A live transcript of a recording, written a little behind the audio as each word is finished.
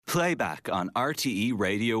Playback on RTE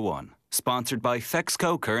Radio 1. Sponsored by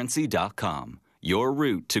FexcoCurrency.com. Your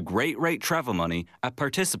route to great rate travel money at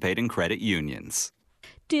participating credit unions.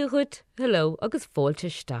 Díochait, hello, agus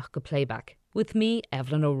fáilteach go Playback. With me,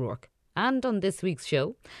 Evelyn O'Rourke. And on this week's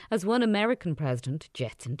show, as one American president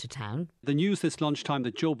jets into town. The news this lunchtime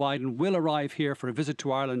that Joe Biden will arrive here for a visit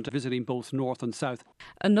to Ireland, visiting both North and South.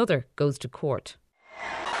 Another goes to court.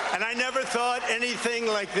 And I never thought anything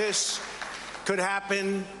like this could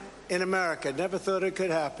happen in America. Never thought it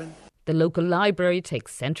could happen. The local library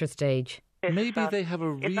takes centre stage. Maybe they have a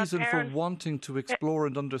reason for wanting to explore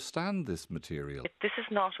and understand this material. This is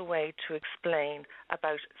not a way to explain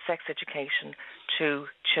about sex education to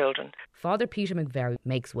children. Father Peter McVerry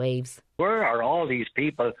makes waves. Where are all these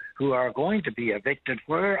people who are going to be evicted?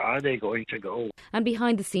 Where are they going to go? And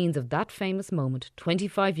behind the scenes of that famous moment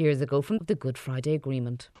 25 years ago from the Good Friday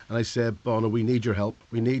Agreement. And I said, Bono, we need your help.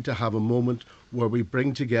 We need to have a moment where we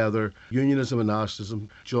bring together unionism and nationalism,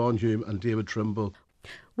 John Hume and David Trimble.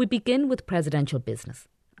 We begin with presidential business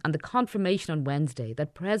and the confirmation on Wednesday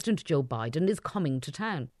that President Joe Biden is coming to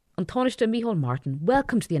town. Antóniste Micheál Martin,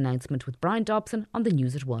 welcome to the announcement with Brian Dobson on the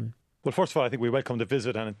News at 1. Well, first of all, I think we welcome the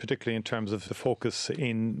visit, and particularly in terms of the focus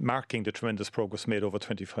in marking the tremendous progress made over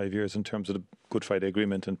 25 years in terms of the Good Friday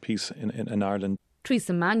Agreement and peace in Ireland.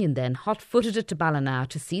 Teresa Mannion then hot-footed it to Ballina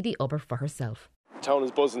to see the upper for herself. The town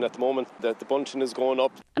is buzzing at the moment, the bunching is going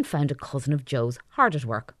up. And found a cousin of Joe's hard at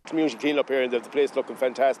work. Community clean up here and the place looking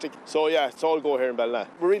fantastic. So yeah, it's all go here in Ballina.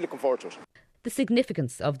 We're really looking forward to it. The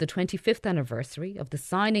significance of the 25th anniversary of the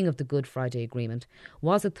signing of the Good Friday Agreement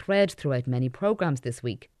was a thread throughout many programmes this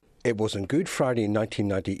week. It was on Good Friday in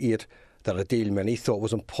 1998 that a deal many thought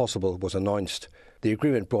was impossible was announced. The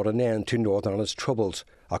agreement brought an end to Northern Ireland's troubles,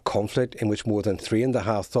 a conflict in which more than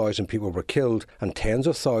 3,500 people were killed and tens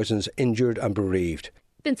of thousands injured and bereaved.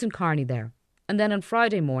 Vincent Carney there. And then on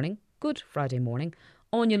Friday morning, Good Friday morning,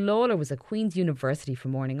 Anya Lawler was at Queen's University for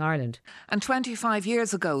Morning Ireland. And 25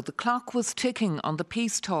 years ago, the clock was ticking on the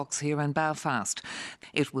peace talks here in Belfast.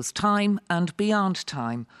 It was time and beyond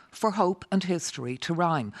time for hope and history to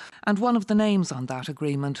rhyme. And one of the names on that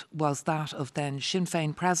agreement was that of then Sinn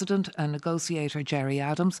Féin President and negotiator Gerry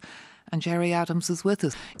Adams. And Gerry Adams is with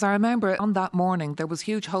us. As I remember, on that morning, there was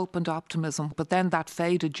huge hope and optimism, but then that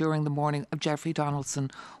faded during the morning. Jeffrey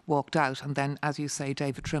Donaldson walked out, and then, as you say,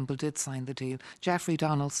 David Trimble did sign the deal. Jeffrey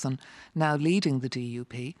Donaldson, now leading the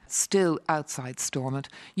DUP, still outside Stormont.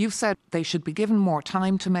 You've said they should be given more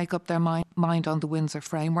time to make up their mind on the Windsor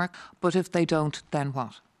framework, but if they don't, then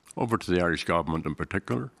what? Over to the Irish government in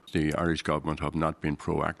particular. The Irish government have not been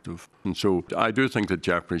proactive. And so I do think that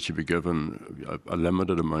Jeffrey should be given a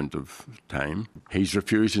limited amount of time. He's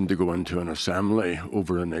refusing to go into an assembly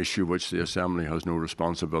over an issue which the assembly has no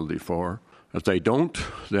responsibility for. If they don't,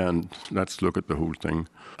 then let's look at the whole thing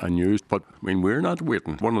anew. But I mean, we're not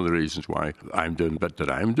waiting. One of the reasons why I'm doing the bit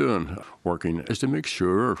that I'm doing, working, is to make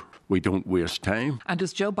sure we don't waste time. And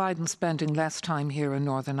is Joe Biden spending less time here in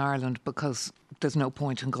Northern Ireland because there's no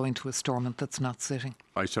point in going to a Stormont that's not sitting?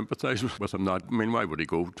 I sympathise with him not. I mean, why would he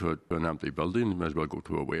go to an empty building? He may as well go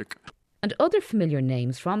to a wake. And other familiar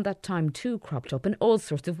names from that time too cropped up in all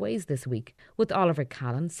sorts of ways this week, with Oliver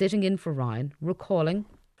Callan sitting in for Ryan, recalling...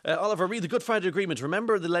 Oliver, read the Good Friday Agreement.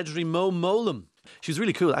 Remember the legendary Mo Molam? She was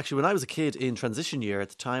really cool. Actually, when I was a kid in transition year at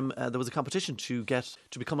the time, there was a competition to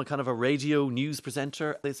become a kind of a radio news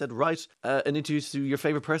presenter. They said, write an interview to your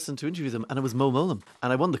favourite person to interview them, and it was Mo Molam.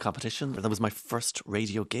 And I won the competition, and that was my first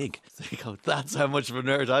radio gig. So you go, that's how much of a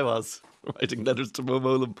nerd I was, writing letters to Mo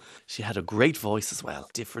Molam. She had a great voice as well,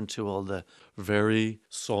 different to all the very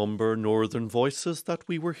sombre northern voices that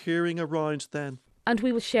we were hearing around then. And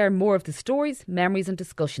we will share more of the stories, memories and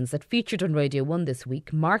discussions that featured on Radio 1 this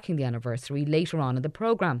week, marking the anniversary later on in the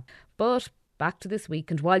programme. But back to this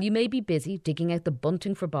week, and while you may be busy digging out the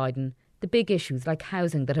bunting for Biden, the big issues like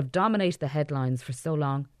housing that have dominated the headlines for so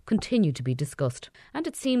long continue to be discussed. And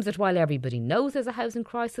it seems that while everybody knows there's a housing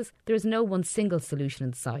crisis, there is no one single solution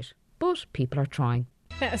in sight. But people are trying.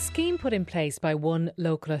 Now, a scheme put in place by one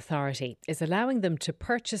local authority is allowing them to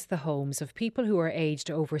purchase the homes of people who are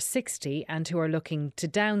aged over 60 and who are looking to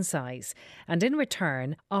downsize, and in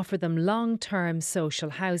return offer them long-term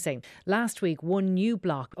social housing. Last week, one new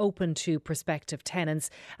block opened to prospective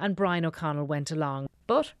tenants and Brian O'Connell went along.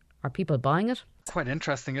 But are people buying it? Quite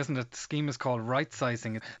interesting, isn't it? The scheme is called right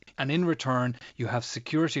sizing, and in return you have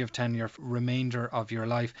security of tenure for the remainder of your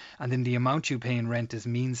life, and then the amount you pay in rent is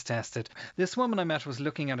means tested. This woman I met was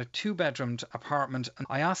looking at a 2-bedroomed apartment, and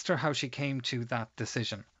I asked her how she came to that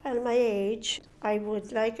decision. At my age, I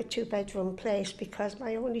would like a 2-bedroom place because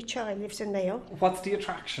my only child lives in Mayo. What's the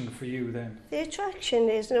attraction for you then? The attraction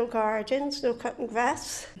is no gardens, no cutting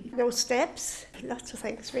grass, no steps, lots of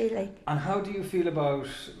things really. And how do you feel about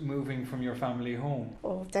moving from your family home?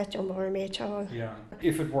 Oh, that don't worry me at all. Yeah.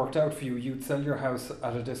 If it worked out for you, you'd sell your house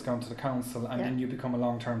at a discount to the council and then you become a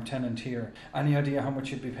long-term tenant here. Any idea how much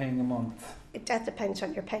you'd be paying a month? That depends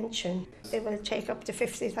on your pension. It will take up to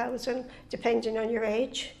 50,000 depending on your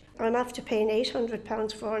age. I'm after paying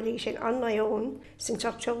 £800 for all heating on my own since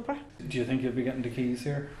October. Do you think you'll be getting the keys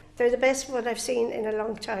here? They're the best one I've seen in a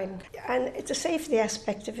long time. And it's a safety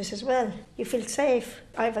aspect of it as well. You feel safe.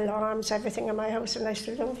 I have alarms, everything in my house, and I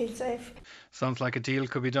still don't feel safe. Sounds like a deal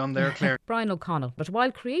could be done there, Claire. Brian O'Connell. But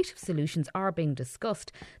while creative solutions are being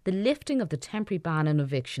discussed, the lifting of the temporary ban on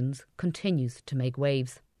evictions continues to make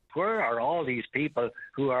waves. Where are all these people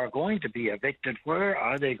who are going to be evicted? Where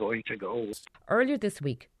are they going to go? Earlier this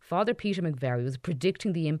week, Father Peter McVerry was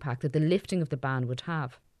predicting the impact that the lifting of the ban would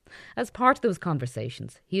have. As part of those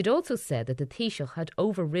conversations, he had also said that the Taoiseach had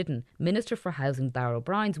overridden Minister for Housing Darragh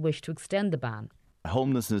O'Brien's wish to extend the ban.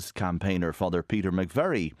 Homelessness campaigner Father Peter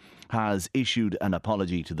McVerry has issued an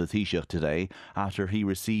apology to the Taoiseach today after he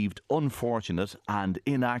received unfortunate and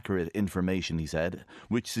inaccurate information, he said,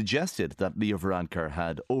 which suggested that Leo Varadkar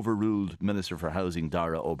had overruled Minister for Housing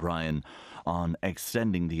Darragh O'Brien on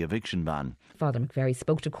extending the eviction ban. Father McVerry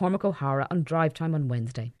spoke to Cormac O'Hara on Drive Time on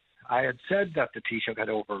Wednesday. I had said that the Taoiseach had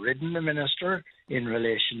overridden the Minister in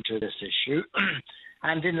relation to this issue.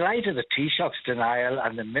 And in light of the Taoiseach's denial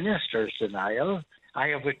and the Minister's denial, I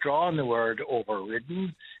have withdrawn the word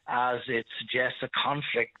overridden as it suggests a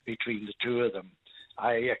conflict between the two of them.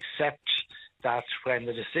 I accept that when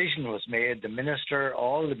the decision was made, the Minister,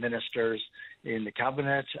 all the ministers in the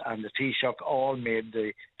Cabinet and the Taoiseach all made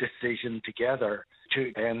the decision together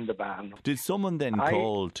to end the ban. Did someone then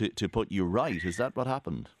call to put you right? Is that what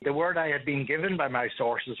happened? The word I had been given by my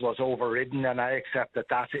sources was overridden, and I accept that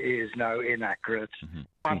that is now inaccurate.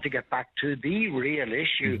 I want to get back to the real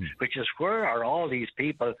issue, which is where are all these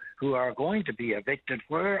people who are going to be evicted?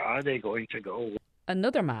 Where are they going to go?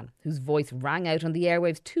 Another man whose voice rang out on the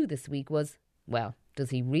airwaves too this week was, well,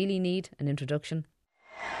 does he really need an introduction?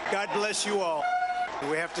 God bless you all.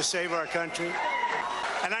 We have to save our country.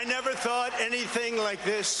 And I never thought anything like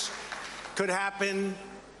this could happen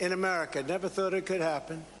in America. Never thought it could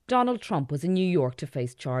happen. Donald Trump was in New York to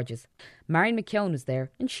face charges. Marion McKeown was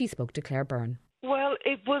there and she spoke to Claire Byrne. Well,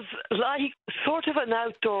 it was like sort of an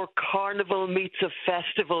outdoor carnival meets a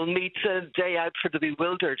festival meets a day out for the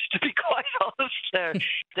bewildered, to be quite honest there.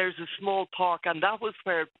 There's a small park, and that was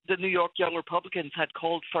where the New York Young Republicans had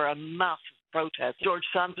called for a massive protest. George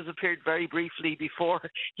Sanders appeared very briefly before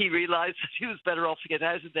he realised that he was better off to get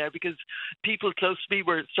out of there because people close to me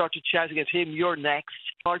were started shouting at him, "You're next."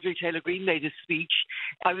 Marjorie Taylor Greene made a speech.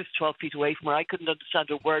 I was 12 feet away from her. I couldn't understand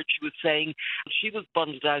a word she was saying. She was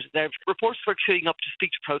bundled out of there. Reports were queuing up to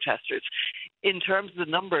speak to protesters. In terms of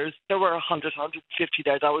the numbers, there were 100, 150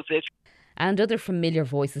 there. That was it. And other familiar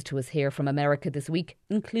voices to us here from America this week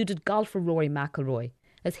included golfer Rory McIlroy,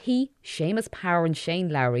 as he, Seamus Power and Shane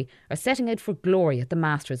Lowry are setting out for glory at the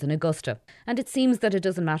Masters in Augusta. And it seems that it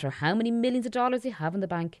doesn't matter how many millions of dollars you have in the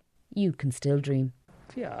bank, you can still dream.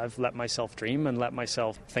 Yeah, I've let myself dream and let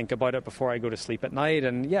myself think about it before I go to sleep at night.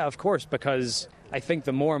 And yeah, of course, because I think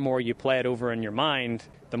the more and more you play it over in your mind,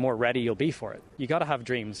 the more ready you'll be for it. You got to have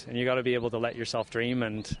dreams and you got to be able to let yourself dream.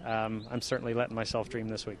 And I'm certainly letting myself dream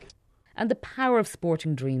this week. And the power of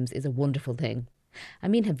sporting dreams is a wonderful thing. I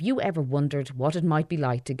mean, have you ever wondered what it might be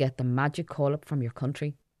like to get the magic call-up from your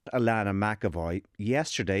country? Alana McAvoy,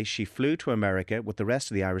 yesterday she flew to America with the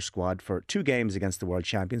rest of the Irish squad for 2 games against the world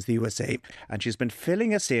champions, the USA, and she's been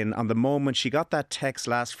filling us in on the moment she got that text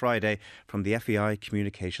last Friday from the FEI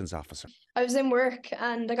communications officer. I was in work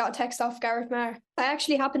and I got a text off Gareth Maher. I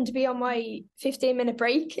actually happened to be on my 15-minute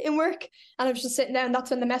break in work and I was just sitting down.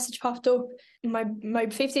 That's when the message popped up. My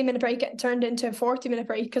 15-minute break turned into a 40-minute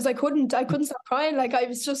break because I couldn't stop crying. Like, I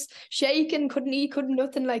was just shaking, couldn't eat, couldn't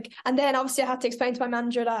nothing. Like, and then obviously I had to explain to my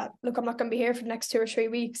manager that, look, I'm not going to be here for the next 2 or 3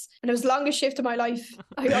 weeks. And it was the longest shift of my life.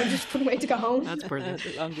 I just couldn't wait to go home. That's brilliant.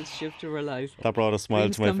 The longest shift of her life. That brought a smile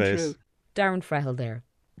to my face. True. Darren Frehel there.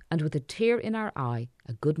 And with a tear in our eye,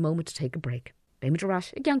 a good moment to take a break. Béimiid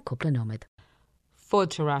arás ag an cúpla nómad.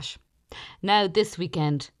 Fud arás. Now this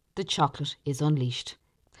weekend, the chocolate is unleashed.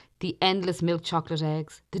 The endless milk chocolate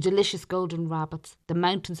eggs, the delicious golden rabbits, the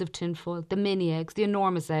mountains of tinfoil, the mini eggs, the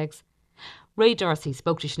enormous eggs. Ray D'Arcy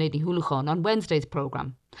spoke to Sinead Houlihan on Wednesday's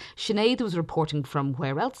programme. Sinead was reporting from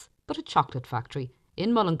where else but a chocolate factory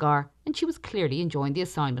in Mullingar, and she was clearly enjoying the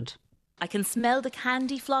assignment. I can smell the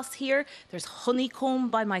candy floss here. There's honeycomb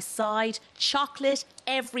by my side, chocolate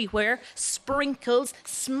everywhere, sprinkles,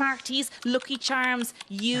 Smarties, Lucky Charms,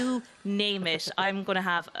 you name it. I'm going to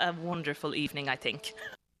have a wonderful evening, I think.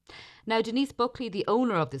 Now, Denise Buckley, the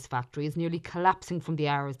owner of this factory, is nearly collapsing from the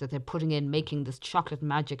hours that they're putting in making this chocolate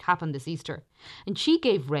magic happen this Easter. And she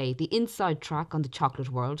gave Ray the inside track on the chocolate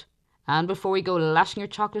world. And before we go lashing your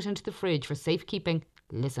chocolate into the fridge for safekeeping,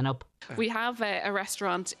 listen up. We have a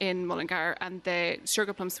restaurant in Mullingar and the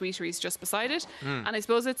Sugar Plum Sweetery is just beside it. And I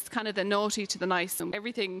suppose it's kind of the naughty to the nice. And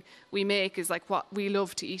everything we make is like what we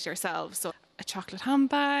love to eat ourselves. So a chocolate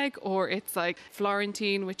handbag, or it's like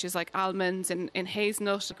Florentine, which is like almonds and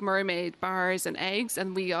hazelnut, like mermaid bars and eggs.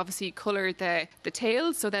 And we obviously colour the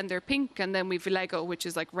tails, so then they're pink. And then we've Lego, which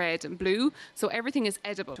is like red and blue. So everything is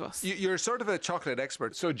edible to us. You're sort of a chocolate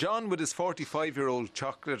expert. So John with his 45-year-old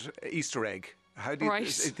chocolate Easter egg, do you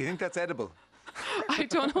think that's edible? I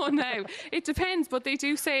don't know now. It depends, but they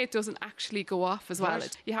do say it doesn't actually go off as well.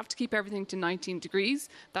 Right. You have to keep everything to 19 degrees.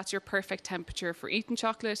 That's your perfect temperature for eating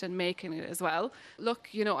chocolate and making it as well. Look,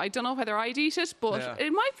 I don't know whether I'd eat it, but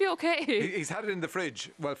it might be okay. He's had it in the fridge.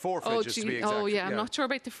 Well, 4 fridges to be exact. Oh, yeah, I'm not sure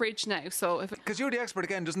about the fridge now. Because you're the expert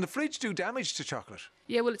again, doesn't the fridge do damage to chocolate?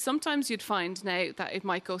 Yeah, well, sometimes you'd find now that it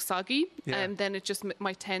might go soggy, and then it just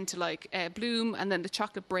might tend to bloom, and then the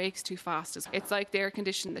chocolate breaks too fast. It's like the air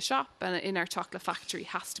conditioning in the shop, and in our chocolate factory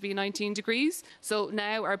has to be 19 degrees. So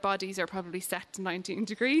now our bodies are probably set to 19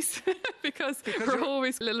 degrees because we're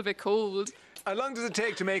always a little bit cold. How long does it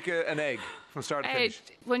take to make an egg from start to finish?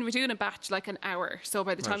 When we're doing a batch, like an hour. So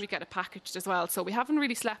by the time we get it packaged as well. So we haven't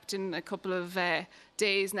really slept in a couple of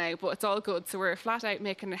days now, but it's all good. So we're flat out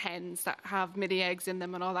making hens that have mini eggs in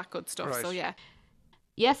them and all that good stuff. Right. So yeah.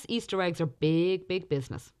 Yes, Easter eggs are big, big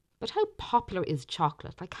business. But how popular is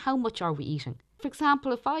chocolate? Like, how much are we eating? For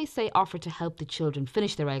example, if I say offer to help the children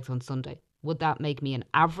finish their eggs on Sunday, would that make me an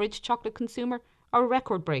average chocolate consumer or a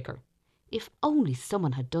record breaker? If only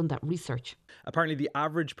someone had done that research. Apparently the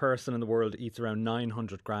average person in the world eats around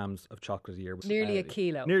 900 grams of chocolate a year. Nearly a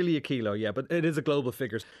kilo. Nearly a kilo, yeah, but it is a global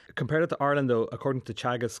figure. Compared to Ireland, though, according to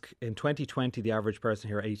Teagasc, in 2020, the average person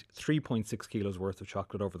here ate 3.6 kilos worth of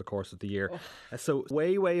chocolate over the course of the year. So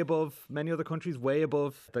way, way above many other countries, way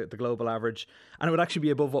above the global average. And it would actually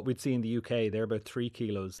be above what we'd see in the UK. They're about 3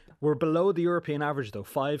 kilos. We're below the European average, though.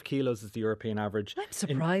 5 kilos is the European average. I'm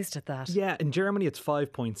surprised at that. Yeah, in Germany it's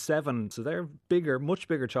 5.7. So they're bigger, much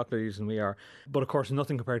bigger chocolate eaters than we are. But of course,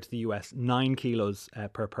 nothing compared to the US. 9 kilos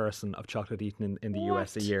per person of chocolate eaten in the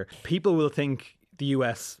US a year. People will think the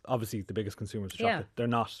US, obviously the biggest consumers of chocolate. They're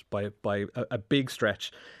not by a big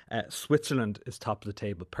stretch. Switzerland is top of the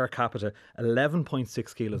table. Per capita,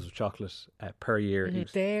 11.6 kilos of chocolate per year.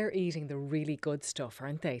 They're eating the really good stuff,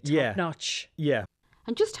 aren't they? Top notch. Yeah.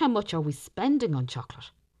 And just how much are we spending on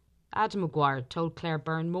chocolate? Adam Maguire told Claire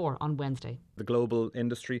Byrne more on Wednesday. The global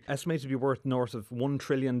industry estimated to be worth north of $1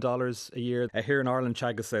 trillion a year. Here in Ireland,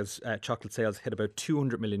 Teagasc says chocolate sales hit about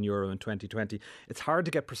 €200 million in 2020. It's hard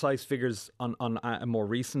to get precise figures on more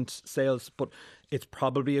recent sales, but it's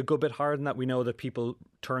probably a good bit higher than that. We know that people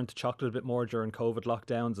turned to chocolate a bit more during COVID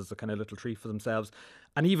lockdowns as a kind of little treat for themselves.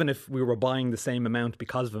 And even if we were buying the same amount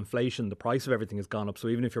because of inflation, the price of everything has gone up. So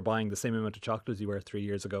even if you're buying the same amount of chocolate as you were 3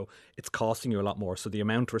 years ago, it's costing you a lot more. So the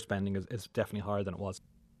amount we're spending is definitely higher than it was.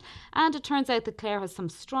 And it turns out that Claire has some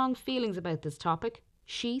strong feelings about this topic.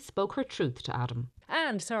 She spoke her truth to Adam.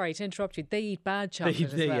 And, sorry to interrupt you, they eat bad chocolate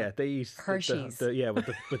as well. Yeah, they eat Hershey's.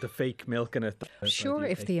 with the fake milk in it. Sure,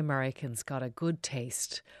 if the Americans got a good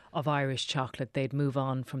taste of Irish chocolate, they'd move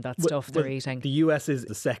on from that stuff they're eating. The US is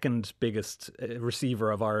the second biggest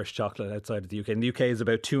receiver of Irish chocolate outside of the UK. And the UK is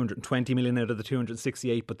about 220 million out of the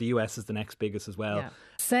 268, but the US is the next biggest as well. Yeah.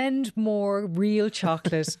 Send more real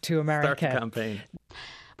chocolate to America. Start the campaign.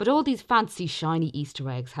 But all these fancy, shiny Easter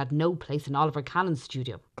eggs had no place in Oliver Cannon's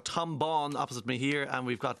studio. Tom Bawn opposite me here, and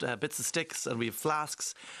we've got bits of sticks and we have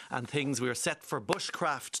flasks and things. We are set for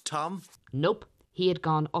bushcraft, Tom. Nope, he had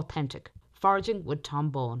gone authentic. Foraging with Tom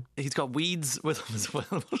Bawn. He's got weeds with him as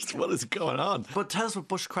well. What is going on? But tell us what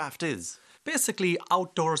bushcraft is. Basically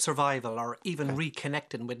outdoor survival, or even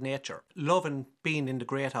reconnecting with nature. Loving being in the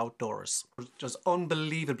great outdoors. There's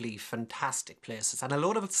unbelievably fantastic places, and a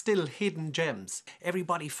lot of it's still hidden gems.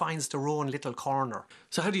 Everybody finds their own little corner.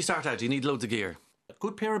 So how do you start out? Do you need loads of gear? A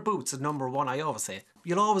good pair of boots is number one, I always say.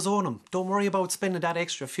 You'll always own them. Don't worry about spending that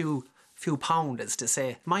extra few few pounders to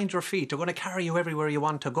say, mind your feet, they're going to carry you everywhere you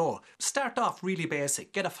want to go. Start off really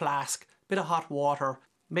basic. Get a flask, bit of hot water,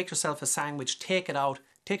 make yourself a sandwich, take it out.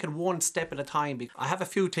 Take it one step at a time. I have a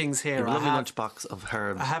few things here. A lovely lunchbox of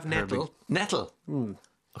herbs. I have nettle. Nettle?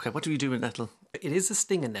 Okay, what do you do with nettle? It is a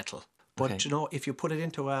stinging nettle. But, you know, if you put it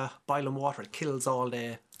into a boiling water, it kills all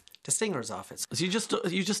the stingers off it. So you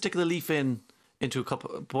just stick the leaf into a cup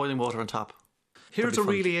of boiling water on top? Here's a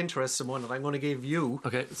really interesting one that I'm going to give you.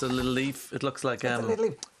 Okay, it's a little leaf. It looks like... It's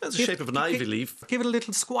the shape of an ivy leaf. Give it a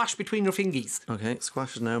little squash between your fingies. Okay,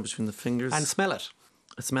 squash it now between the fingers. And smell it.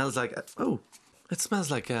 It smells like... It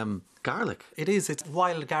smells like garlic. It is. It's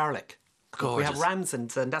wild garlic. Gorgeous. We have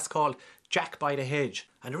ramsons, and that's called Jack by the hedge.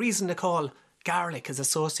 And the reason they call garlic is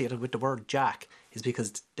associated with the word Jack is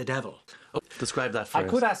because the devil. Describe that for us. I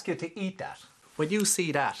could ask you to eat that. When you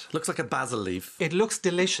see that... Looks like a basil leaf. It looks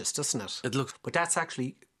delicious, doesn't it? It looks... But that's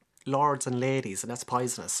actually lords and ladies, and that's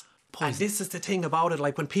poisonous. And this is the thing about it,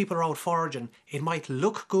 like when people are out foraging, it might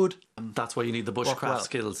look good. That's why you need the bushcraft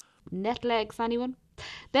skills. Nettle eggs, anyone?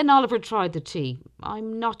 Then Oliver tried the tea.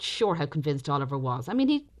 I'm not sure how convinced Oliver was. I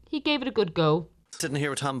mean, he gave it a good go. Sitting here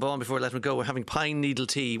with Tom Baughan before I let him go, we're having pine needle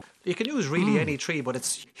tea. You can use really any tree, but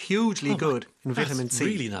it's hugely good in vitamin C.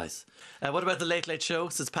 Really nice. What about the Late Late Show?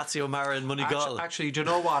 Says Patsy O'Mara in Moneygall. Actually, do you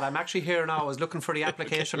know what? I'm actually here now. I was looking for the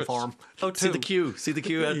application form. See the queue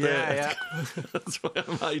out there. Yeah. That's why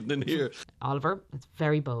I'm hiding in here. Oliver, it's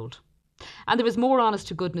very bold. And there was more honest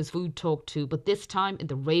to goodness food talk too, but this time in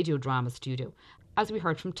the radio drama studio, as we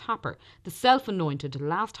heard from Tapper, the self-anointed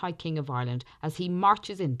last High King of Ireland, as he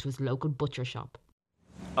marches into his local butcher shop.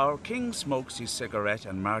 Our king smokes his cigarette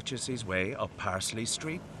and marches his way up Parsley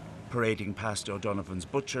Street, parading past O'Donovan's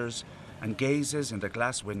butchers, and gazes in the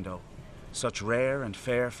glass window. Such rare and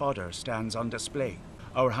fair fodder stands on display.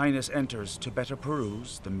 Our Highness enters to better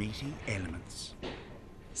peruse the meaty ailments.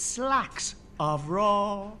 Slacks of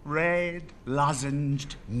raw, red,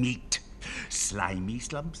 lozenged meat, slimy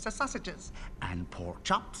slumps of sausages and pork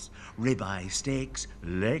chops, ribeye steaks,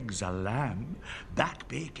 legs of lamb, back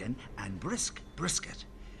bacon and brisket.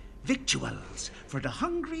 Victuals for the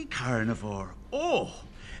hungry carnivore. Oh,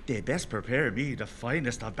 they best prepare me the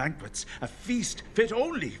finest of banquets, a feast fit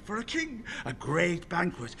only for a king. A great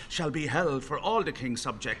banquet shall be held for all the king's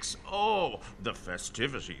subjects. Oh, the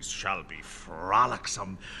festivities shall be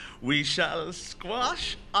frolicsome. We shall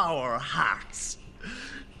squash our hearts,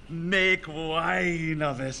 make wine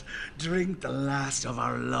of it, drink the last of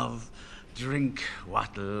our love, drink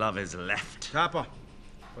what love is left. Tapper,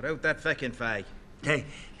 put out that feckin' fag. Hey,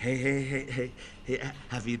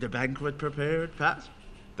 have you the banquet prepared, Pat?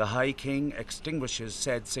 The High King extinguishes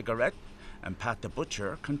said cigarette, and Pat the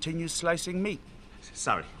butcher continues slicing meat.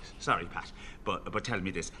 Sorry, Pat, but tell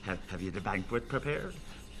me this, have you the banquet prepared?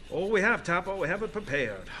 Oh, we have, Tapper, we have it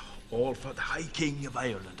prepared. All for the High King of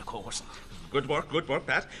Ireland, of course. Good work,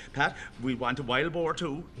 Pat. Pat, we want a wild boar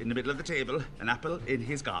too, in the middle of the table, an apple in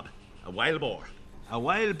his gob. A wild boar. A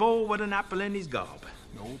wild boar with an apple in his gob.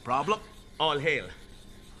 No problem. All hail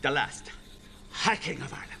the last High King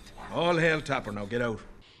of Ireland. All hail, Tapper, now get out.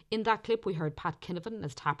 In that clip we heard Pat Kinnivan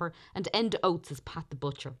as Tapper and Enda Oates as Pat the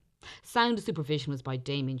Butcher. Sound supervision was by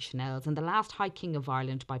Damien Chanels, and The Last High King of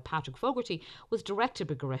Ireland by Patrick Fogarty was directed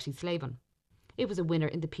by Goretti Slavin. It was a winner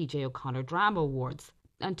in the PJ O'Connor Drama Awards.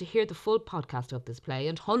 And to hear the full podcast of this play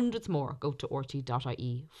and hundreds more, go to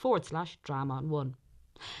rte.ie/drama1.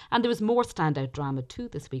 And there was more standout drama too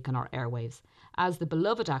this week on our airwaves, as the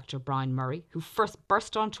beloved actor Brian Murray, who first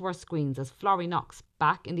burst onto our screens as Florrie Knox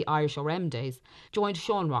back in the Irish RM days, joined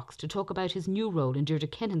Sean Rocks to talk about his new role in Deirdre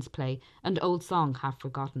Kinahan's play And Old Song Half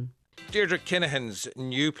Forgotten. Deirdre Kinahan's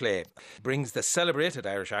new play brings the celebrated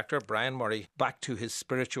Irish actor Brian Murray back to his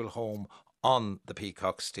spiritual home on the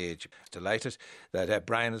Peacock stage. Delighted that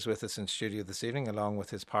Brian is with us in studio this evening, along with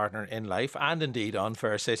his partner in life and indeed on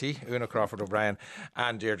Fair City, Una Crawford O'Brien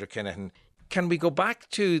and Deirdre Kinahan. Can we go back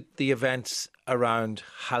to the events around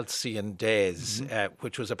Halcyon Days,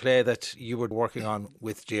 which was a play that you were working on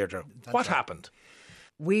with Deirdre? What happened?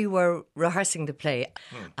 We were rehearsing the play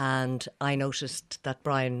and I noticed that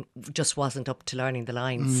Brian just wasn't up to learning the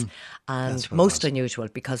lines. And most unusual,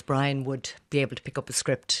 because Brian would be able to pick up a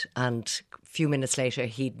script and a few minutes later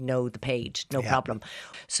he'd know the page, no problem.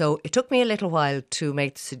 So it took me a little while to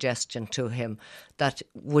make the suggestion to him that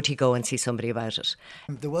would he go and see somebody about it.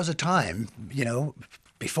 There was a time,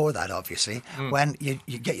 before that obviously, when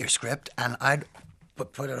you get your script and I'd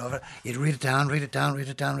put it over, you'd read it down.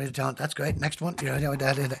 That's great. Next one,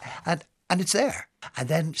 and it's there. And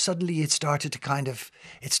then suddenly it started to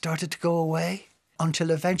go away until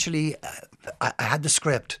eventually I had the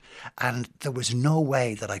script, and there was no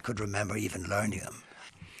way that I could remember even learning them.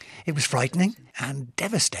 it was frightening and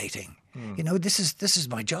devastating. You know, this is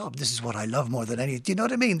my job. This is what I love more than anything. Do you know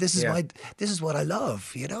what I mean? This is what I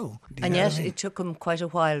love. You know. And yet it took him quite a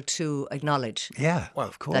while to acknowledge. Yeah, well,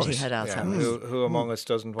 of course, that he had Alzheimer's. Who among us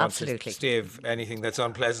doesn't want to stave anything that's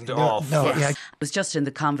unpleasant off? No, yeah. I was just in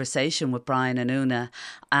the conversation with Brian and Una,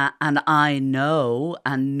 and I know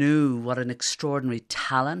and knew what an extraordinary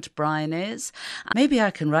talent Brian is. Maybe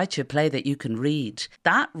I can write you a play that you can read.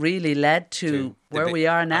 That really led to where we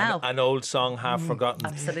are now. An old song half forgotten.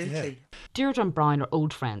 Absolutely. Deirdre and Brian are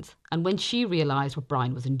old friends, and when she realised what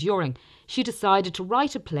Brian was enduring, she decided to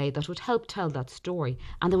write a play that would help tell that story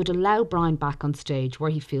and that would allow Brian back on stage where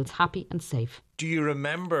he feels happy and safe. Do you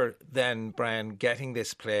remember then, Brian, getting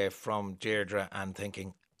this play from Deirdre and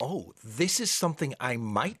thinking, oh, this is something I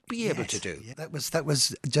might be able to do? Yeah, that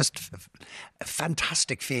was just a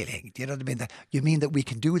fantastic feeling. Do you know what I mean? You mean that we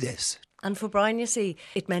can do this? And for Brian, you see,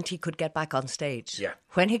 it meant he could get back on stage. Yeah.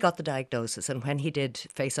 When he got the diagnosis and when he did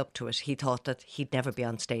face up to it, he thought that he'd never be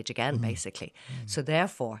on stage again, basically. So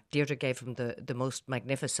therefore, Deirdre gave him the most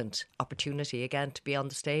magnificent opportunity again to be on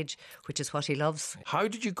the stage, which is what he loves. How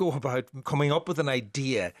did you go about coming up with an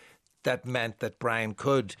idea that meant that Brian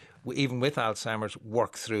could, even with Alzheimer's,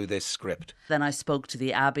 work through this script? Then I spoke to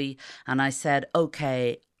the Abbey and I said,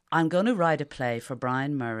 OK, I'm going to write a play for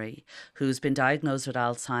Brian Murray, who's been diagnosed with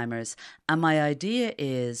Alzheimer's. And my idea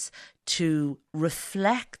is to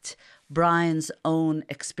reflect Brian's own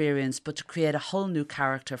experience, but to create a whole new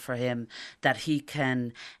character for him that he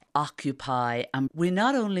can occupy. And we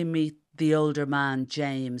not only meet the older man,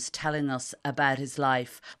 James, telling us about his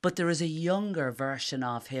life, but there is a younger version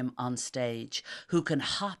of him on stage who can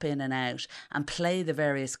hop in and out and play the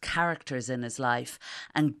various characters in his life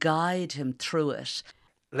and guide him through it.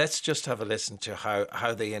 Let's just have a listen to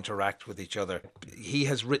how they interact with each other. He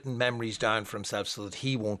has written memories down for himself so that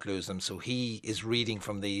he won't lose them. So he is reading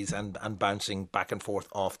from these and bouncing back and forth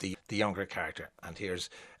off the younger character. And here's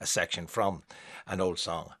a section from an old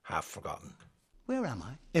song, Half Forgotten. Where am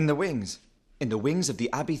I? In the wings. In the wings of the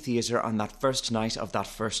Abbey Theatre on that first night of that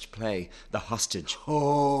first play, The Hostage.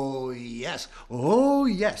 Oh, yes. Oh,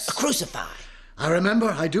 yes. A crucify. I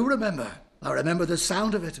do remember. I remember the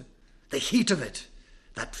sound of it, the heat of it.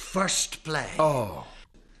 That first play. Oh.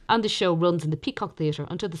 And the show runs in the Peacock Theatre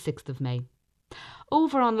until the 6th of May.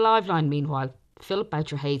 Over on Liveline, meanwhile, Philip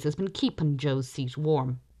Boucher-Hayes has been keeping Joe's seat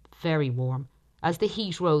warm, very warm, as the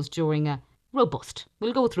heat rose during a robust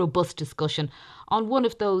discussion on one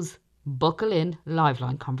of those buckle in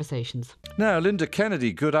Liveline conversations. Now, Linda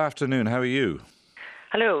Kennedy, good afternoon. How are you?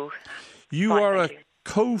 Hello. You are a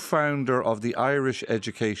co-founder of the Irish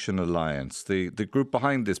Education Alliance, the group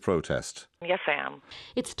behind this protest. Yes, I am.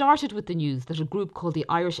 It started with the news that a group called the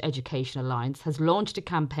Irish Education Alliance has launched a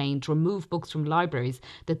campaign to remove books from libraries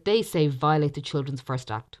that they say violate the Children's First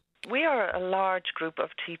Act. We are a large group of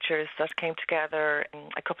teachers that came together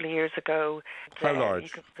a couple of years ago. How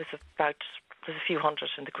large? There's a few hundred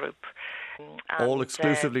in the group. All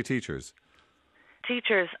exclusively teachers?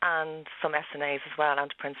 Teachers and some SNAs as well,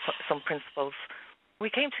 and some principals. We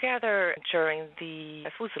came together during the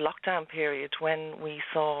lockdown period when we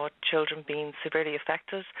saw children being severely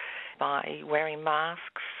affected by wearing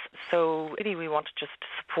masks. So really we wanted just to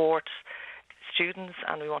support students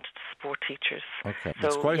and we wanted to support teachers. Okay, so,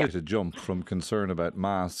 it's quite a jump from concern about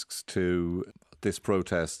masks to this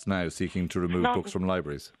protest now seeking to remove books from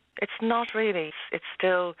libraries. It's not really. It's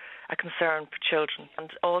still a concern for children. And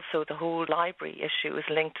also the whole library issue is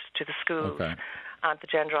linked to the schools. Okay. And the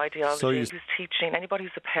gender ideology. So who's teaching, anybody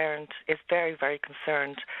who's a parent is very, very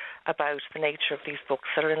concerned about the nature of these books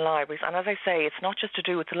that are in libraries. And as I say, it's not just to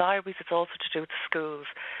do with the libraries, it's also to do with the schools.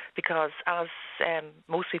 Because as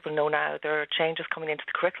most people know now, there are changes coming into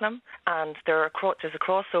the curriculum and there's a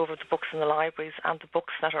crossover of the books in the libraries and the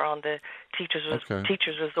books that are on the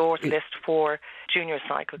teachers' resource list for junior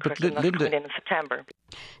cycle curriculum that's coming in September.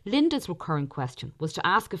 Linda's recurring question was to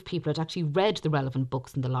ask if people had actually read the relevant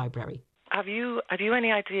books in the library. Have you any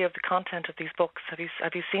idea of the content of these books? Have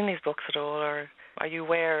you seen these books at all, or are you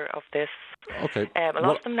aware of this? Okay. A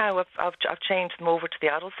lot of them now, I've changed them over to the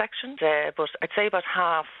adult section, but I'd say about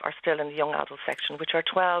half are still in the young adult section, which are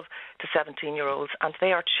 12 to 17-year-olds, and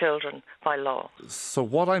they are children by law. So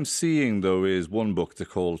what I'm seeing, though, is one book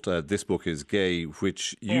called This Book is Gay,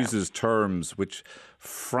 which uses terms which,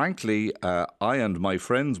 frankly, I and my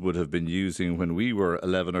friends would have been using when we were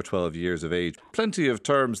 11 or 12 years of age. Plenty of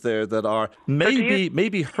terms there that are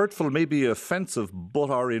maybe hurtful, maybe offensive, but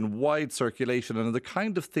are in wide circulation and are the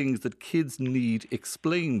kind of things that kids need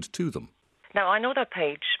explained to them. Now, I know that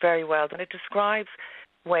page very well, and it describes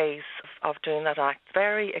ways of doing that act.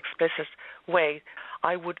 Very explicit way.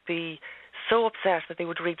 I would be so upset that they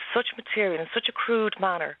would read such material in such a crude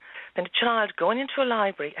manner, then a child going into a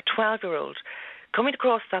library, a 12-year-old, coming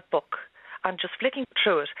across that book and just flicking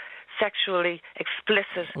through it, sexually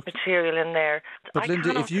explicit material in there. But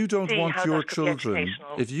Linda, if you don't want your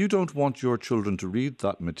children to read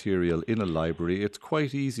that material in a library, it's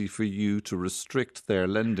quite easy for you to restrict their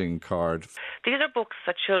lending card. These are books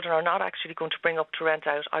that children are not actually going to bring up to rent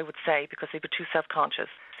out, I would say, because they'd be too self-conscious.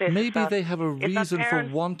 Maybe they have a reason for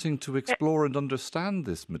wanting to explore and understand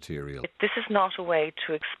this material. This is not a way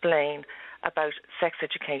to explain about sex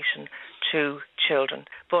education to children,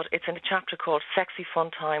 but it's in a chapter called Sexy Fun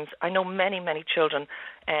Times. I know many, many children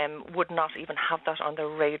would not even have that on their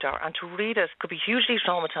radar, and to read it could be hugely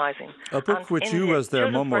traumatising. A book which you, as their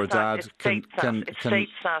mum or dad, it states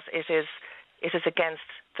that it is against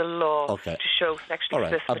the law to show sexually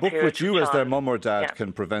explicit material. A book which you, as their mum or dad,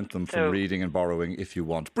 can prevent them from reading and borrowing if you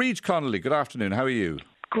want. Breach Connolly, good afternoon. How are you?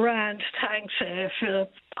 Grand, thanks,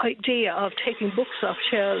 Philip. Idea of taking books off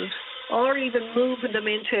shelves or even moving them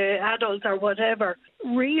into adults or whatever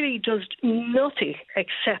really does nothing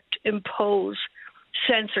except impose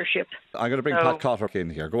censorship. I'm going to bring Pat Cotter in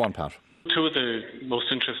here. Go on, Pat. Two of the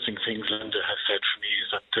most interesting things Linda has said for me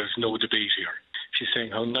is that there's no debate here. She's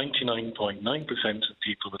saying how 99.9% of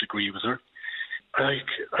people would agree with her.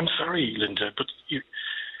 I'm sorry, Linda, but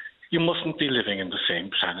you mustn't be living in the same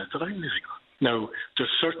planet that I'm living on. Now,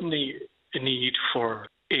 there's certainly a need for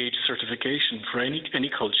age certification for any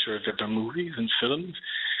culture, if they're movies and films.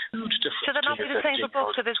 Should it not be the same for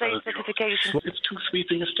books with age certification? It's too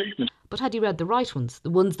sweeping a statement. But had you read the right ones, the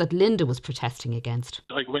ones that Linda was protesting against?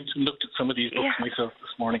 I went and looked at some of these books myself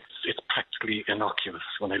this morning. It's practically innocuous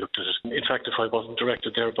when I looked at it. In fact, if I wasn't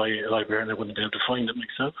directed there by a librarian, I wouldn't be able to find it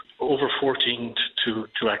myself. Over 14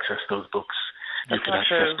 to access those books. You can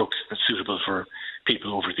access books that's suitable for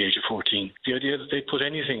people over the age of 14. The idea that they put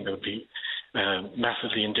anything that would be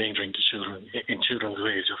massively endangering to children in children's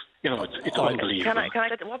ways, it's unbelievable.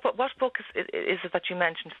 What book is it that you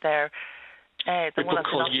mentioned there? The book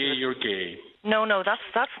called Yay, You're Gay. No,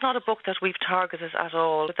 that's not a book that we've targeted at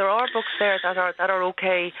all. But there are books there that are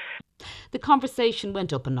okay. The conversation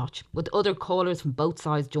went up a notch, with other callers from both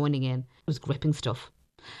sides joining in. It was gripping stuff.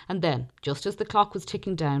 And then, just as the clock was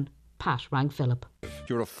ticking down, Pat rang Philip.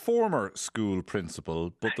 You're a former school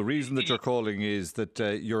principal, but the reason that you're calling is that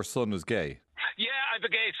your son is gay. Yeah, I have a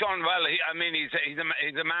gay son. Well,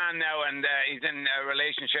 he's a man now, and he's in a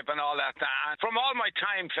relationship and all that. And from all my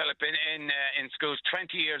time, Philip, in schools,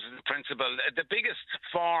 20 years as a principal, the biggest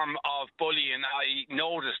form of bullying I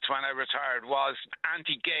noticed when I retired was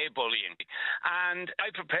anti-gay bullying. And I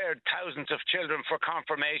prepared thousands of children for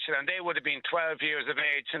confirmation, and they would have been 12 years of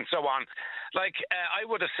age and so on. I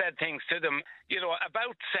would have said things to them,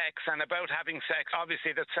 about sex and about having sex.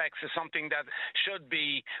 Obviously, that sex is something that should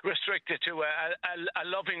be restricted to a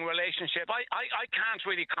loving relationship. I can't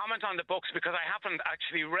really comment on the books because I haven't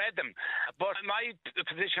actually read them. But my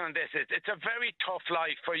position on this is it's a very tough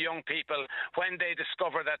life for young people when they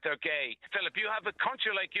discover that they're gay. Philip, you have a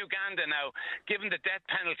country like Uganda now, given the death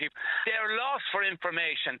penalty. They're lost for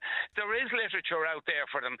information. There is literature out there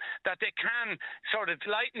for them that they can sort of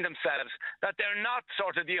lighten themselves, that they're not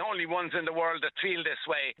sort of the only ones in the world that feel this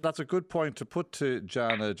way. That's a good point to put to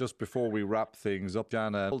Jana just before we wrap things up.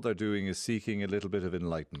 Jana, all they're doing is seeking a little bit of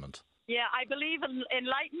enlightenment. Yeah, I believe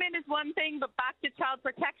enlightenment is one thing, but back to child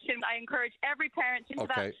protection, I encourage every parent to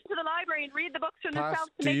the library and read the books for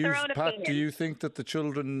themselves to make their own opinion. Pat, do you think that the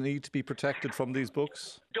children need to be protected from these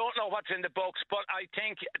books? Don't know what's in the books, but I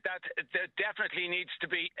think that there definitely needs to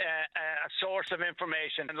be a source of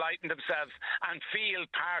information, enlighten themselves and feel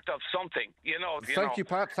part of something, Thank you,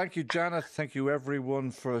 Pat. Thank you, Jana. Thank you,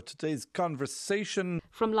 everyone, for today's conversation.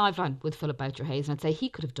 From Liveline with Philip Boucher-Hayes, and I'd say he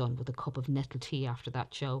could have done with a cup of nettle tea after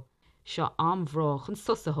that show. Seo am bhrách an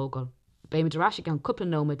susa hógal. Bé me deráis an cúpla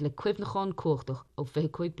nóid le cuimhnachán cuachtach ó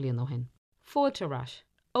 25 bliain ó hin. Fáilte rás.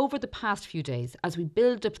 Over the past few days, as we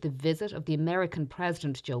build up the visit of the American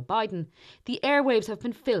President Joe Biden, the airwaves have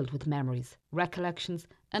been filled with memories, recollections,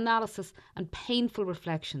 analysis and painful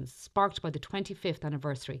reflections sparked by the 25th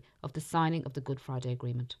anniversary of the signing of the Good Friday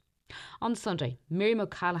Agreement. On Sunday, Miriam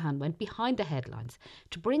O'Callaghan went behind the headlines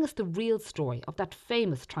to bring us the real story of that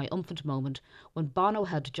famous triumphant moment when Bono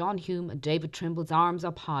held John Hume and David Trimble's arms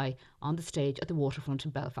up high on the stage at the waterfront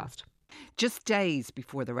in Belfast. Just days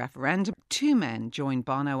before the referendum, two men joined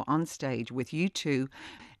Bono on stage with U2,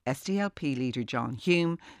 SDLP leader John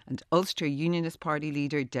Hume and Ulster Unionist Party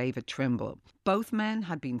leader David Trimble. Both men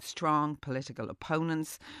had been strong political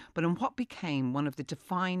opponents, but in what became one of the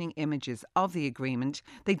defining images of the agreement,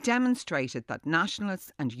 they demonstrated that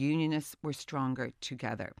nationalists and unionists were stronger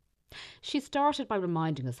together. She started by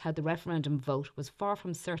reminding us how the referendum vote was far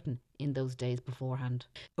from certain in those days beforehand.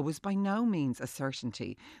 It was by no means a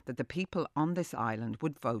certainty that the people on this island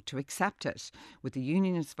would vote to accept it, with the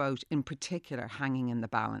unionist vote in particular hanging in the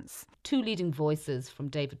balance. Two leading voices from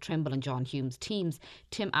David Trimble and John Hume's teams,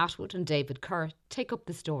 Tim Atwood and David Kerr, take up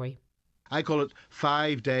the story. I call it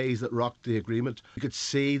 5 days that rocked the agreement. You could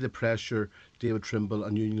see the pressure David Trimble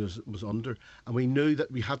and Union was under, and we knew that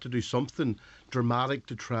we had to do something dramatic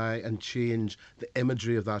to try and change the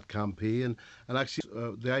imagery of that campaign. And actually,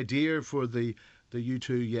 the idea for the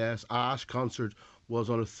U2 Yes Ash concert was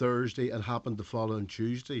on a Thursday and happened the following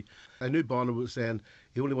Tuesday. I knew Bono was saying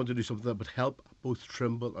he only wanted to do something that would help both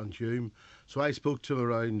Trimble and Hume. So I spoke to him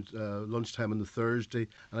around lunchtime on the Thursday,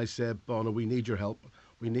 and I said, Bono, we need your help.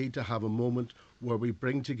 We need to have a moment where we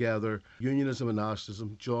bring together unionism and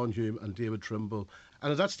nationalism, John Hume and David Trimble.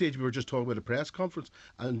 And at that stage, we were just talking about a press conference,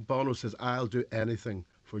 and Bono says, I'll do anything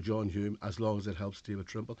for John Hume as long as it helps David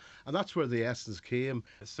Trimble. And that's where the essence came.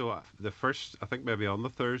 So the first, I think maybe on the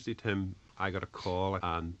Thursday, Tim, I got a call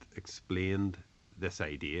and explained this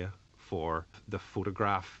idea for the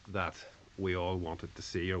photograph that we all wanted to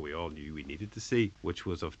see, or we all knew we needed to see, which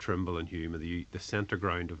was of Trimble and Hume, the centre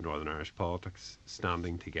ground of Northern Irish politics,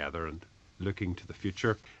 standing together and looking to the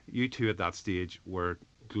future. You two at that stage were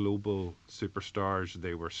global superstars.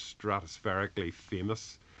 They were stratospherically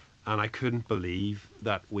famous, and I couldn't believe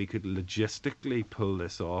that we could logistically pull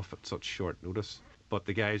this off at such short notice. But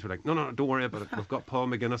the guys were like, no, don't worry about it. We've got Paul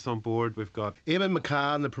McGuinness on board. We've got... Eamon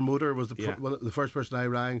McCann, the promoter, was the first person I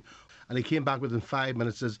rang. And he came back within 5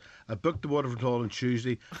 minutes, says, I booked the Waterford Hall on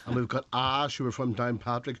Tuesday, and we've got Ash, who were from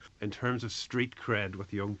Downpatrick. In terms of street cred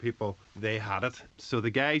with young people, they had it. So the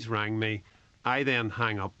guys rang me. I then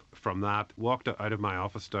hung up from that, walked out of my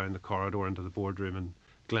office down the corridor into the boardroom in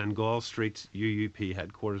Glengall Street, UUP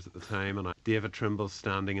headquarters at the time, and David Trimble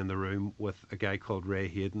standing in the room with a guy called Ray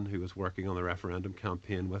Hayden, who was working on the referendum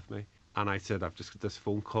campaign with me. And I said, I've just got this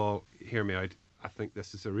phone call, hear me out. I think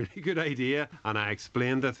this is a really good idea. And I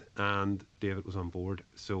explained it, and David was on board.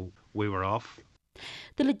 So we were off.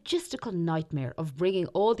 The logistical nightmare of bringing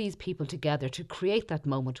all these people together to create that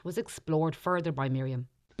moment was explored further by Miriam.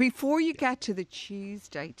 Before you get to the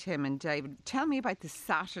Tuesday, Tim and David, tell me about the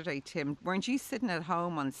Saturday, Tim. Weren't you sitting at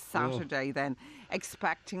home on Saturday then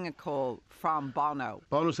expecting a call from Bono?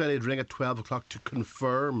 Bono said he'd ring at 12 o'clock to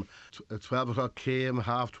confirm. 12 o'clock came,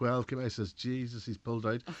 12:30 came. I says, Jesus, he's pulled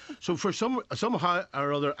out. So for somehow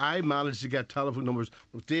or other, I managed to get telephone numbers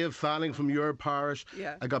with Dave Fanning from your parish.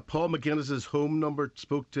 Yeah. I got Paul McGuinness's home number,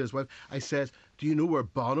 spoke to his wife. I said, do you know where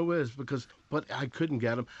Bono is? But I couldn't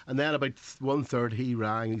get him. And then about 1:30 he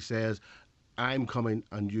rang. He says, I'm coming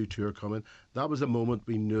and you two are coming. That was the moment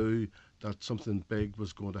we knew that something big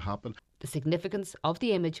was going to happen. The significance of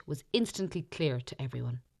the image was instantly clear to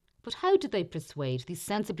everyone. But how did they persuade these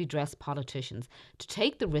sensibly dressed politicians to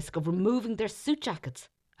take the risk of removing their suit jackets?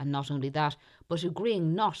 And not only that, but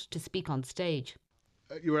agreeing not to speak on stage.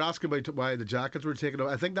 You were asking about why the jackets were taken off.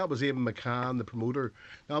 I think that was Eamon McCann, the promoter.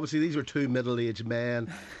 Now, obviously, these were two middle-aged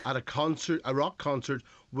men at a rock concert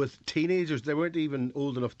with teenagers. They weren't even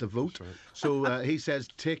old enough to vote. Right. So he says,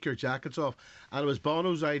 take your jackets off. And it was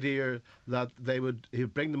Bono's idea that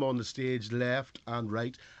he'd bring them on the stage left and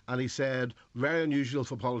right. And he said, very unusual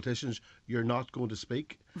for politicians, you're not going to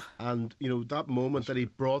speak. And, that moment that he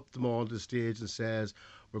brought them on the stage and says,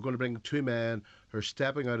 we're going to bring two men who are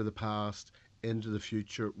stepping out of the past into the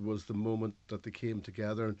future, was the moment that they came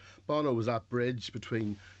together. And Bono was that bridge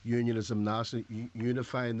between unionism, national,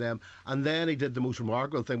 unifying them. And then he did the most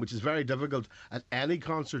remarkable thing, which is very difficult at any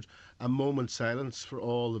concert, a moment's silence for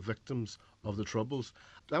all the victims of the Troubles.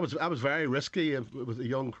 That was very risky with a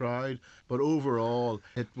young crowd, but overall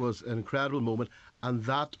it was an incredible moment, and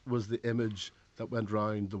that was the image that went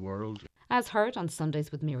round the world. As heard on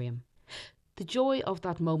Sundays with Miriam, the joy of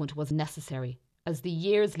that moment was necessary, as the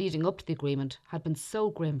years leading up to the agreement had been so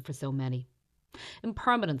grim for so many.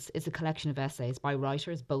 Impermanence is a collection of essays by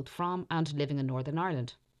writers both from and living in Northern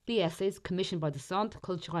Ireland. The essays, commissioned by the Centre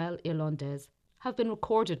Culturel Irlandais, have been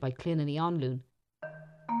recorded by Clinan Ionlún.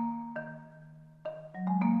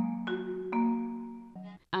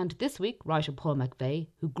 And this week, writer Paul McVeigh,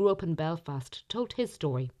 who grew up in Belfast, told his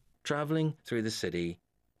story. Travelling through the city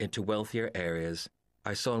into wealthier areas,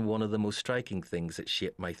 I saw one of the most striking things that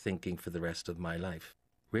shaped my thinking for the rest of my life.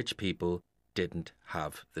 Rich people didn't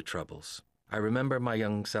have the Troubles. I remember my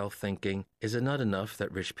young self thinking, is it not enough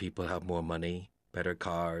that rich people have more money, better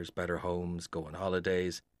cars, better homes, go on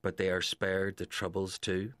holidays, but they are spared the Troubles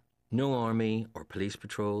too? No army or police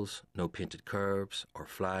patrols, no painted curbs or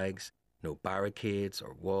flags, no barricades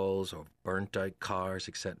or walls or burnt out cars,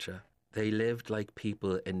 etc. They lived like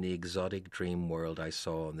people in the exotic dream world I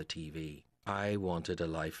saw on the TV. I wanted a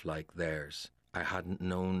life like theirs. I hadn't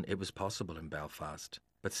known it was possible in Belfast.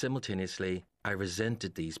 But simultaneously, I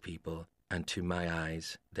resented these people and, to my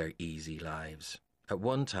eyes, their easy lives. At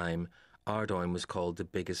one time, Ardoin was called the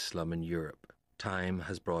biggest slum in Europe. Time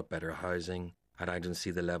has brought better housing, and I don't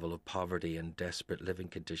see the level of poverty and desperate living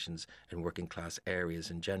conditions in working class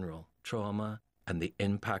areas in general. Trauma and the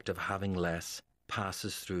impact of having less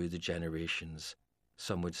passes through the generations,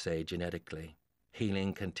 some would say genetically.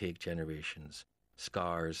 Healing can take generations.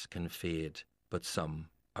 Scars can fade, but some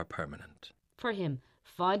are permanent. For him,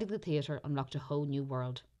 finding the theatre unlocked a whole new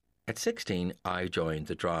world. At 16, I joined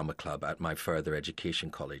the drama club at my further education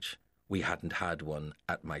college. We hadn't had one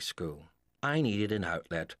at my school. I needed an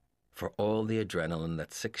outlet for all the adrenaline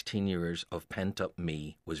that 16 years of pent-up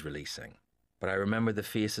me was releasing. But I remember the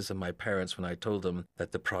faces of my parents when I told them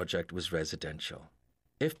that the project was residential.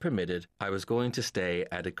 If permitted, I was going to stay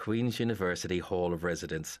at a Queen's University Hall of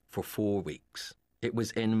Residence for 4 weeks. It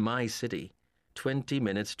was in my city, 20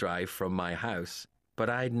 minutes drive from my house,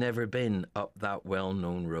 but I'd never been up that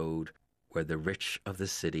well-known road where the rich of the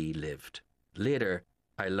city lived. Later,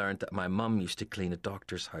 I learned that my mum used to clean a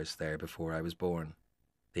doctor's house there before I was born.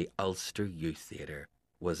 The Ulster Youth Theatre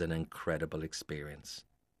was an incredible experience,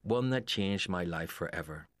 one that changed my life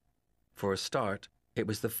forever. For a start, it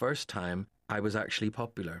was the first time I was actually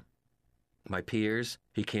popular. My peers,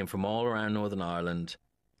 who came from all around Northern Ireland,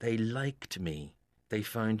 they liked me. They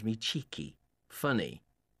found me cheeky, funny,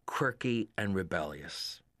 quirky and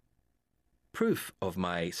rebellious. Proof of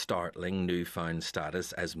my startling newfound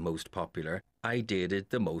status as most popular, I dated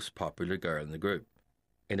the most popular girl in the group.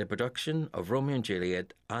 In a production of Romeo and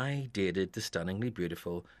Juliet, I dated the stunningly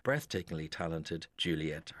beautiful, breathtakingly talented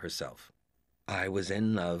Juliet herself. I was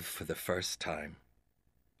in love for the first time.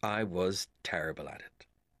 I was terrible at it.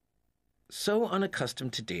 So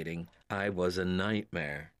unaccustomed to dating, I was a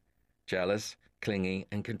nightmare. Jealous, clingy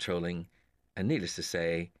and controlling, and needless to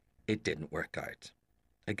say, it didn't work out.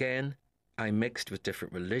 Again, I mixed with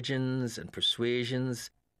different religions and persuasions.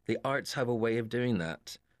 The arts have a way of doing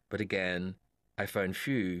that, but again, I found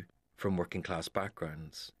few from working class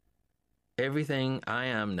backgrounds. Everything I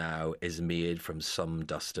am now is made from some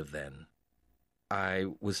dust of then. I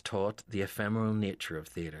was taught the ephemeral nature of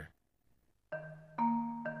theatre.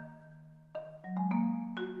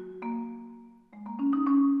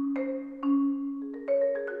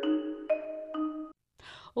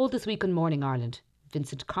 All this week on Morning Ireland,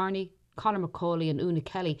 Vincent Carney, Conor Macaulay and Una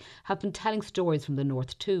Kelly have been telling stories from the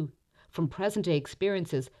North too, from present-day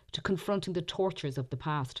experiences to confronting the tortures of the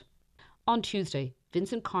past. On Tuesday,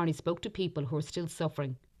 Vincent Carney spoke to people who are still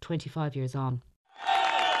suffering 25 years on.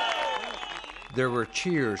 There were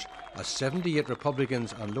cheers as 78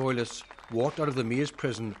 Republicans and Loyalists walked out of the Maze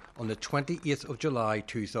prison on the 28th of July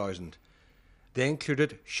 2000. They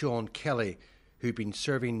included Sean Kelly, who'd been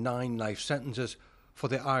serving 9 life sentences for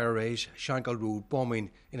the IRA's Shankill Road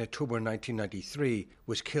bombing in October 1993,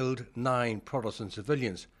 which killed 9 Protestant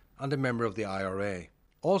civilians and a member of the IRA.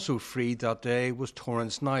 Also freed that day was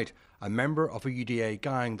Torrance Knight, a member of a UDA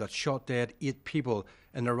gang that shot dead 8 people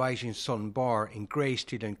in the Rising Sun bar in Grey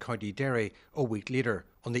Street in County Derry a week later,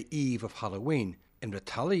 on the eve of Halloween, in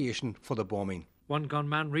retaliation for the bombing. One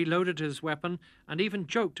gunman reloaded his weapon and even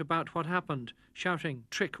joked about what happened, shouting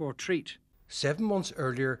 "trick or treat." 7 months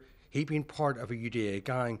earlier, he'd been part of a UDA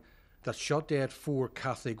gang that shot dead 4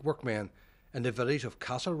 Catholic workmen in the village of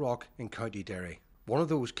Castle Rock in County Derry. One of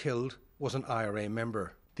those killed was an IRA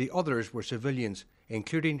member. The others were civilians,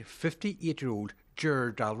 including 58-year-old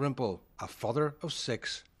Ger Dalrymple, a father of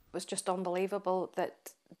 6. It was just unbelievable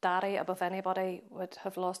that Daddy, above anybody, would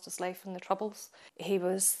have lost his life in the Troubles. He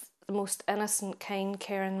was the most innocent, kind,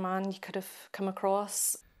 caring man you could have come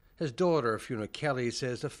across. His daughter, Fiona Kelly,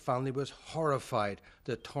 says the family was horrified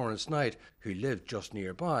that Torrance Knight, who lived just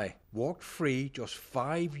nearby, walked free just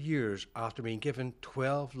 5 years after being given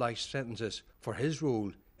 12 life sentences for his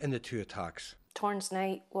role in the 2 attacks. Torrance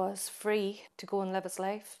Knight was free to go and live his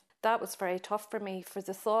life. That was very tough for me, for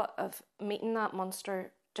the thought of meeting that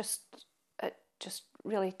monster just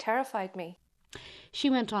really terrified me. She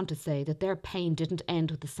went on to say that their pain didn't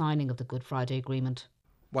end with the signing of the Good Friday Agreement.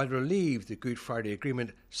 While relieved the Good Friday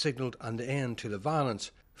Agreement signalled an end to the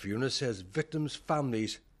violence, Fiona says victims'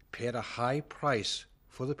 families paid a high price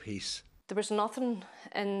for the peace. There was nothing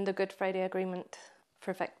in the Good Friday Agreement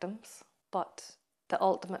for victims, but the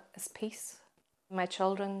ultimate is peace. My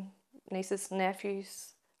children, nieces,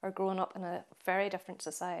 nephews are growing up in a very different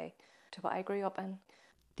society to what I grew up in.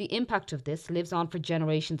 The impact of this lives on for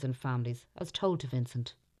generations and families, as told to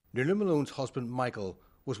Vincent. Nuala Malone's husband Michael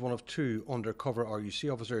was one of 2 undercover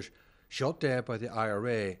RUC officers shot dead by the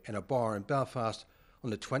IRA in a bar in Belfast on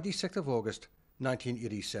the 26th of August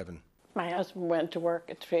 1987. My husband went to work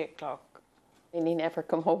at 3 o'clock and he never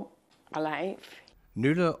come home alive.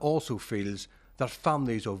 Nuala also feels that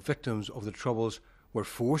families of victims of the Troubles were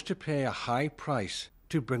forced to pay a high price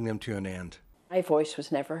to bring them to an end. My voice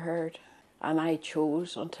was never heard, and I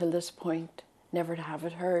chose until this point never to have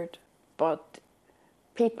it heard. But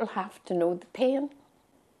people have to know the pain,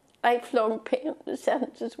 lifelong pain, the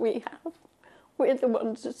sentences we have. We're the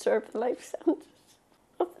ones that serve the life sentences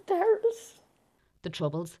of the terrorists. The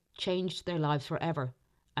Troubles changed their lives forever,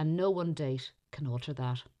 and no one date can alter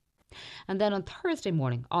that. And then on Thursday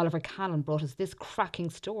morning, Oliver Callan brought us this cracking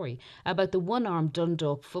story about the one-armed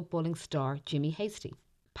Dundalk footballing star Jimmy Hasty.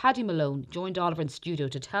 Paddy Malone joined Oliver in studio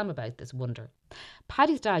to tell him about this wonder.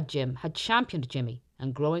 Paddy's dad Jim had championed Jimmy,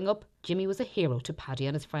 and growing up, Jimmy was a hero to Paddy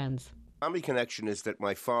and his friends. Family connection is that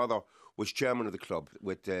my father was chairman of the club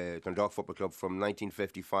with Dundalk Football Club from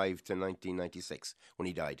 1955 to 1996 when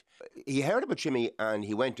he died. He heard about Jimmy and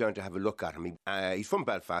he went down to have a look at him. He's from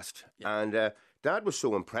Belfast, and Dad was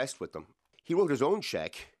so impressed with him, he wrote his own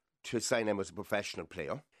cheque to sign him as a professional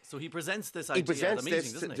player. So he presents this idea at a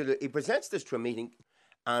meeting, doesn't he? He presents this to a meeting,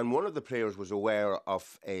 and one of the players was aware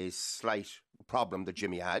of a slight problem that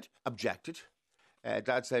Jimmy had, objected.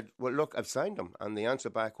 Dad said, well, look, I've signed him. And the answer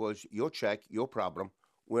back was, your cheque, your problem,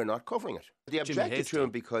 we're not covering it. They objected to him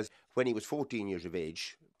because when he was 14 years of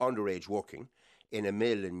age, underage working, in a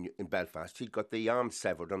mill in Belfast, he'd got the arm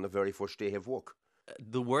severed on the very first day of work.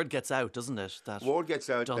 The word gets out, doesn't it? That word gets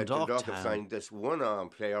out that Dundalk have signed this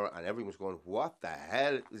one-armed player, and everyone's going, what the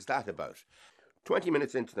hell is that about? 20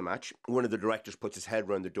 minutes into the match, one of the directors puts his head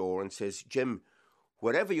round the door and says, Jim,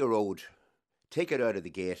 whatever you're owed, take it out of the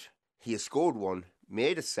gate. He has scored one,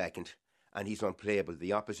 made a second, and he's unplayable.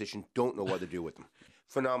 The opposition don't know what to do with him.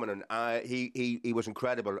 Phenomenon. He was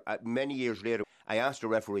incredible. Many years later, I asked a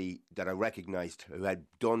referee that I recognised who had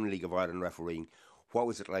done League of Ireland refereeing, what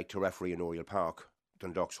was it like to referee in Oriel Park,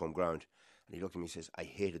 Dundalk's home ground? And he looked at me and says, I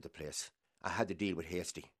hated the place. I had to deal with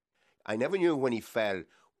Hasty. I never knew when he fell,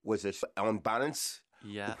 was it on balance,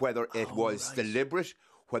 whether it was deliberate,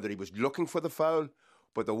 whether he was looking for the foul.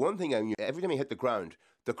 But the one thing I knew, every time he hit the ground,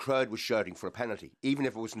 the crowd was shouting for a penalty, even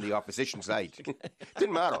if it was on the opposition side.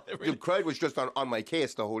 Didn't matter. Really? The crowd was just on my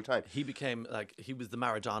case the whole time. He became he was the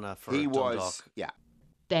Maradona for Dundalk.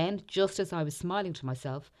 Then, just as I was smiling to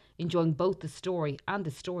myself, enjoying both the story and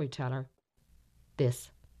the storyteller,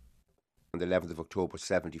 this. On the 11th of October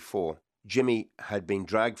 74, Jimmy had been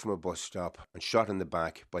dragged from a bus stop and shot in the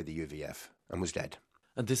back by the UVF and was dead.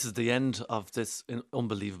 And this is the end of this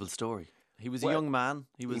unbelievable story. He was a young man.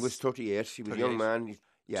 He was 38. He was a young man.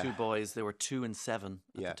 Two boys. They were 2 and 7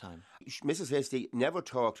 at the time. Mrs. Hasty never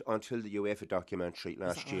talked until the UEFA documentary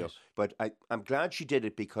last year. But I'm glad she did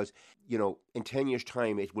it because, in 10 years'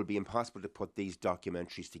 time, it will be impossible to put these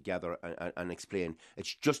documentaries together and explain.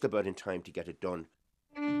 It's just about in time to get it done.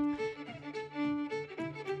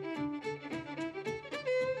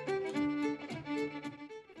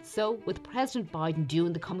 So, with President Biden due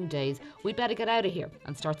in the coming days, we'd better get out of here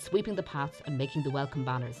and start sweeping the paths and making the welcome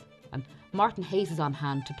banners. And Martin Hayes is on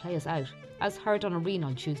hand to play us out, as heard on Arena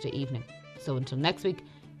on Tuesday evening. So until next week,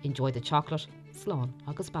 enjoy the chocolate, slán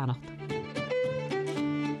agus beannacht.